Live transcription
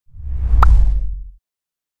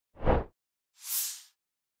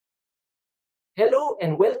Hello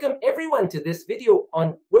and welcome everyone to this video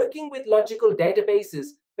on working with logical databases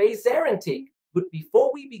by ZaranTech. But before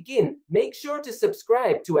we begin, make sure to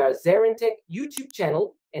subscribe to our ZaranTech YouTube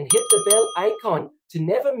channel and hit the bell icon to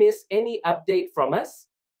never miss any update from us.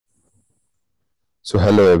 So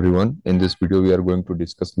hello everyone, in this video we are going to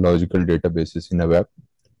discuss logical databases in ABAP.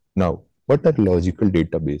 Now, what are logical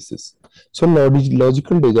databases? So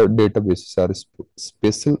logical databases are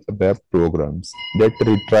special ABAP programs that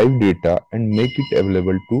retrieve data and make it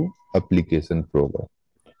available to application program.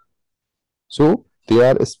 So they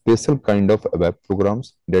are a special kind of ABAP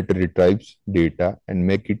programs that retrieves data and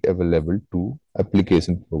make it available to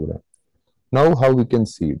application program. Now how we can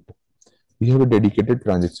see it? We have a dedicated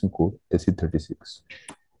transaction code SE36.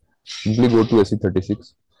 Simply go to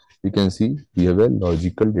SE36. You can see we have a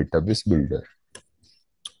logical database builder.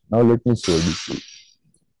 Now let me show this to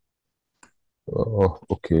you.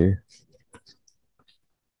 Okay.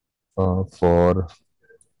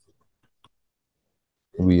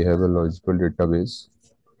 We have a logical database.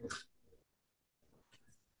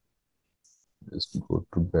 Just go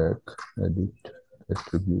to back, edit,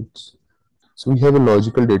 attributes. So we have a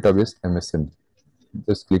logical database MSN.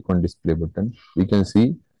 Just click on display button. We can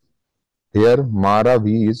see here Mara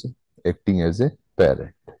V is acting as a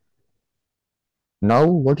parent. Now,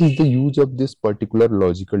 what is the use of this particular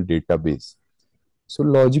logical database? So,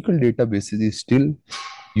 logical databases is still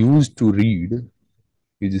used to read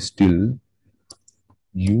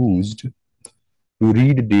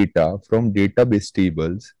data from database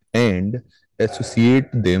tables and associate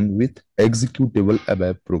them with executable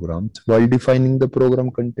ABAP programs while defining the program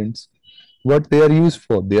contents. What they are used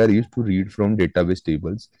for? They are used to read from database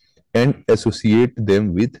tables and associate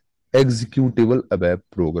them with executable ABAP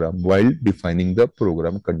program while defining the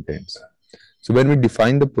program contents. So when we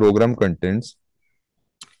define the program contents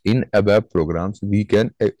in ABAP programs, we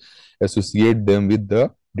can associate them with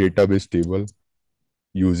the database table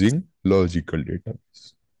using logical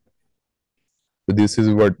database. So this is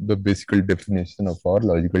what the basic definition of our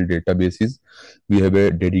logical database is. We have a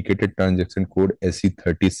dedicated transaction code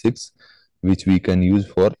SE36, which we can use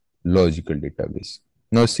for logical database.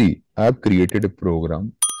 Now see, I have created a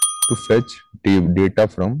program to fetch data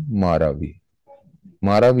from Mara V.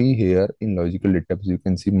 Mara V here in logical database, you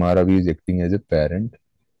can see Mara V is acting as a parent.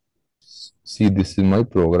 See, this is my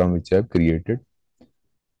program which I have created.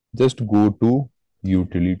 Just go to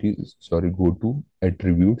utilities, go to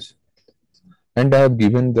attributes, and I have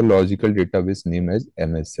given the logical database name as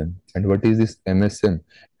MSN. And what is this MSN?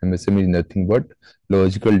 MSN is nothing but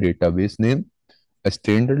logical database name, a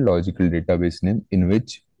standard logical database name in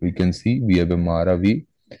which we can see we have a Mara V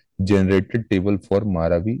generated table for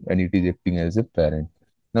Mara V and it is acting as a parent.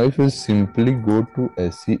 Now if you simply go to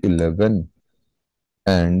SE11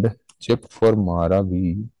 and check for Mara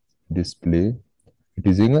V display, it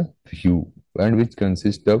is in a view and which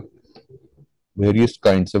consists of various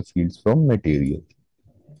kinds of fields from material.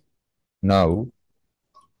 Now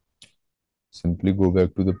simply go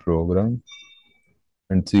back to the program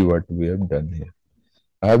and see what we have done here.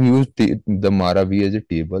 I have used the Mara V as a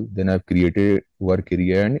table, then I have created work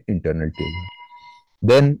area and internal table.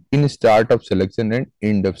 Then in start of selection and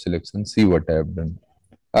end of selection, see what I have done.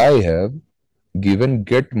 I have given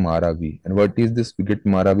get Mara V, and what is this get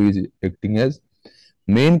Mara V is acting as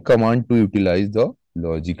main command to utilize the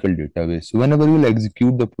logical database. So whenever you will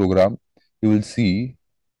execute the program, you will see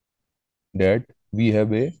that we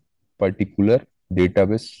have a particular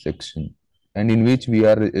database section and in which we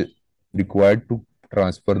are required to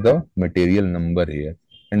transfer the material number here,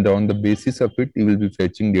 and on the basis of it you will be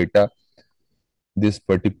fetching data this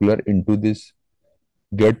particular into this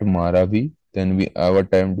get Mara V. Then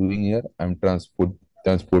what I am doing here, I am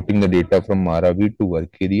transporting the data from Mara V to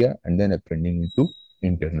work area and then appending it to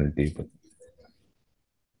internal table.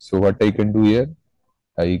 So what I can do here,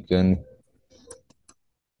 I can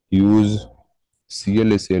use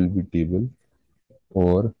CLSLV table,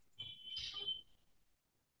 or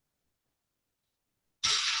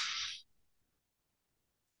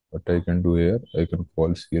what I can do here, I can call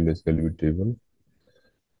CLSLV table,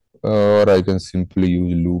 or I can simply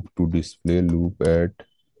use loop to display loop at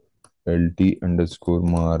LT underscore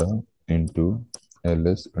Mara into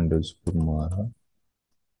LS underscore Mara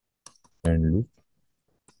and loop.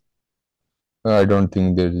 I don't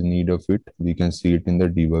think there is need of it. We can see it in the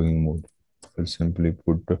debugging mode. I'll simply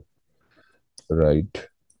put right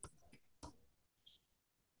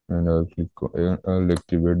and I'll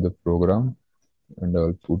activate the program and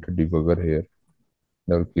I'll put a debugger here.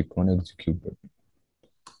 I'll click on execute button.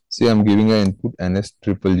 See, I'm giving an input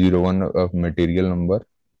NS0001 of material number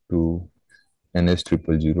to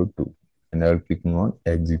NS0002 and I'll click on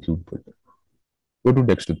execute button. Go to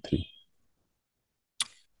desktop 3.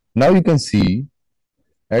 Now you can see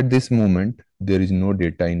at this moment there is no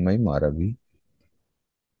data in my Maravi.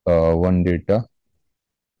 One data.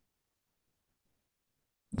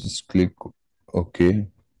 Just click OK.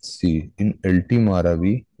 See, in LT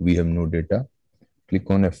Maravi we have no data. Click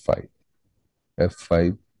on F5.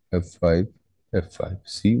 F5, F5, F5.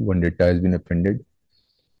 See, one data has been appended.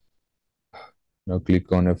 Now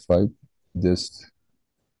click on F5. Just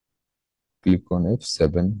click on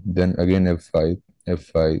F7. Then again F5,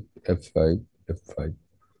 F5, F5, F5.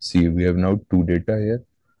 See, we have now two data here.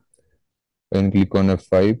 And click on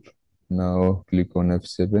F5. Now click on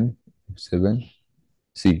F7, F7.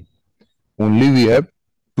 See, only we have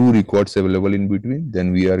two records available in between.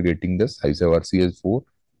 Then we are getting the size of RCS 4.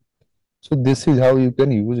 So this is how you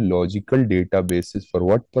can use logical databases. For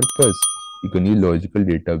what purpose? You can use logical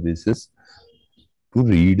databases to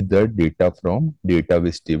read the data from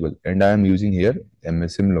database table. And I am using here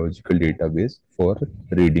MSM logical database for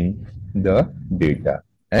reading the data.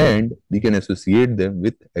 And we can associate them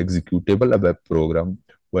with executable ABAP program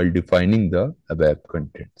while defining the ABAP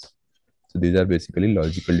contents. So these are basically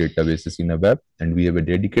logical databases in ABAP, and we have a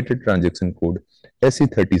dedicated transaction code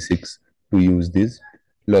SE36 to use these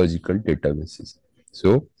logical databases.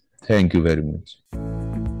 So thank you very much.